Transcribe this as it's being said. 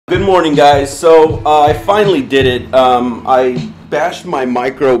morning, guys. So I finally did it. I bashed my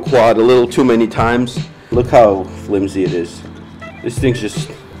micro quad a little too many times. Look how flimsy it is. This thing's just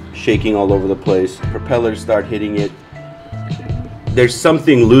shaking all over the place. Propellers start hitting it. There's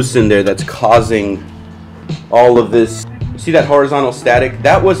something loose in there that's causing all of this. See that horizontal static?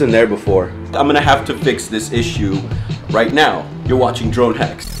 That wasn't there before. I'm gonna have to fix this issue right now. You're watching Drone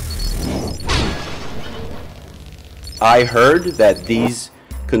Hacks. I heard that these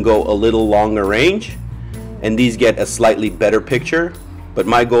can go a little longer range and these get a slightly better picture, but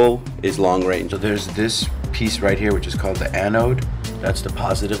my goal is long range. So there's this piece right here which is called the anode. That's the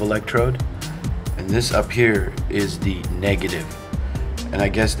positive electrode, and this up here is the negative. And I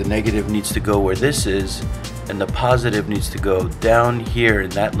guess the negative needs to go where this is, and the positive needs to go down here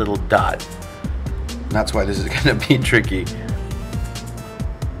in that little dot. And that's why this is gonna be tricky.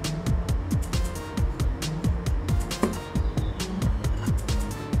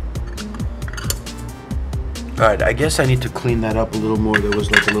 Alright, I guess I need to clean that up a little more. There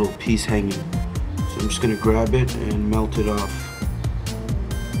was like a little piece hanging. So I'm just gonna grab it and melt it off.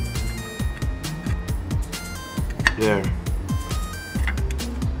 There.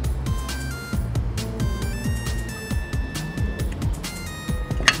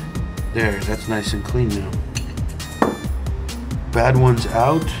 There, that's nice and clean now. Bad one's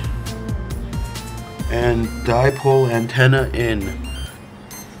out. And dipole antenna in.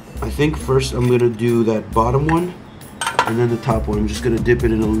 I think first I'm gonna do that bottom one and then the top one. I'm just gonna dip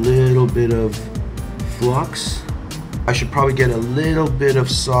it in a little bit of flux. I should probably get a little bit of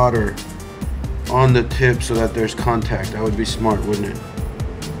solder on the tip so that there's contact. That would be smart, wouldn't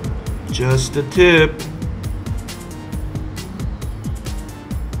it? Just a tip.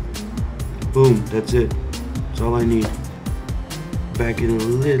 Boom, that's it. That's all I need. Back in a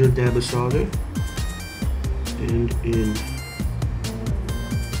little dab of solder and in.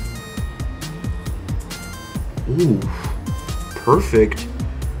 Ooh, perfect.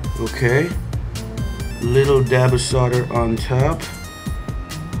 Okay, little dab of solder on top.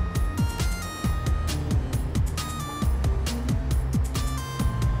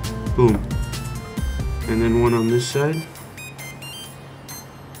 Boom. And then one on this side.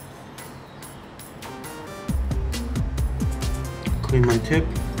 Clean my tip.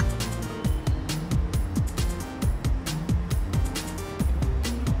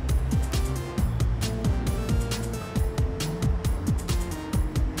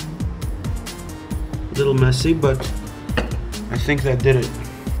 A little messy, but I think that did it.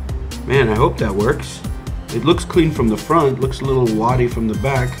 Man, I hope that works. It looks clean from the front, looks a little waddy from the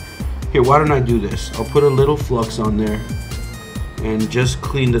back. Here, why don't I do this? I'll put a little flux on there and just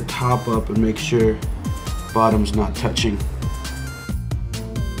clean the top up and make sure bottom's not touching.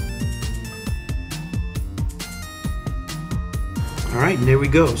 Alright, and there we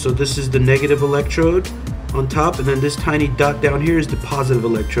go. So this is the negative electrode on top, and then this tiny dot down here is the positive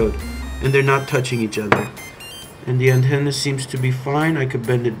electrode. And they're not touching each other. And the antenna seems to be fine. I could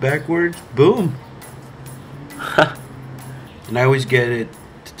bend it backwards. Boom! And I always get it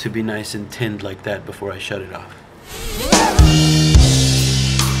to be nice and tinned like that before I shut it off.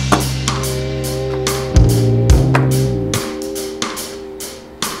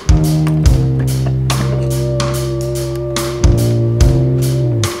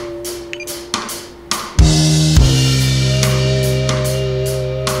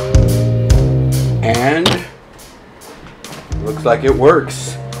 And looks like it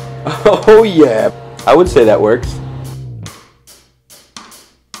works. Oh yeah, I would say that works.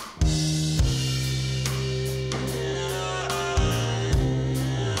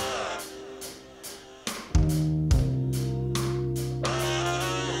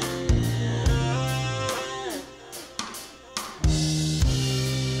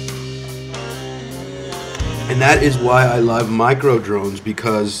 And that is why I love micro drones,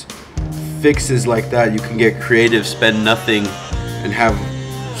 because fixes like that, you can get creative, spend nothing, and have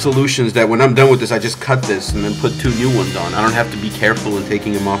solutions that when I'm done with this, I just cut this and then put 2 new ones on. I don't have to be careful in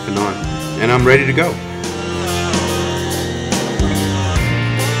taking them off and on. And I'm ready to go.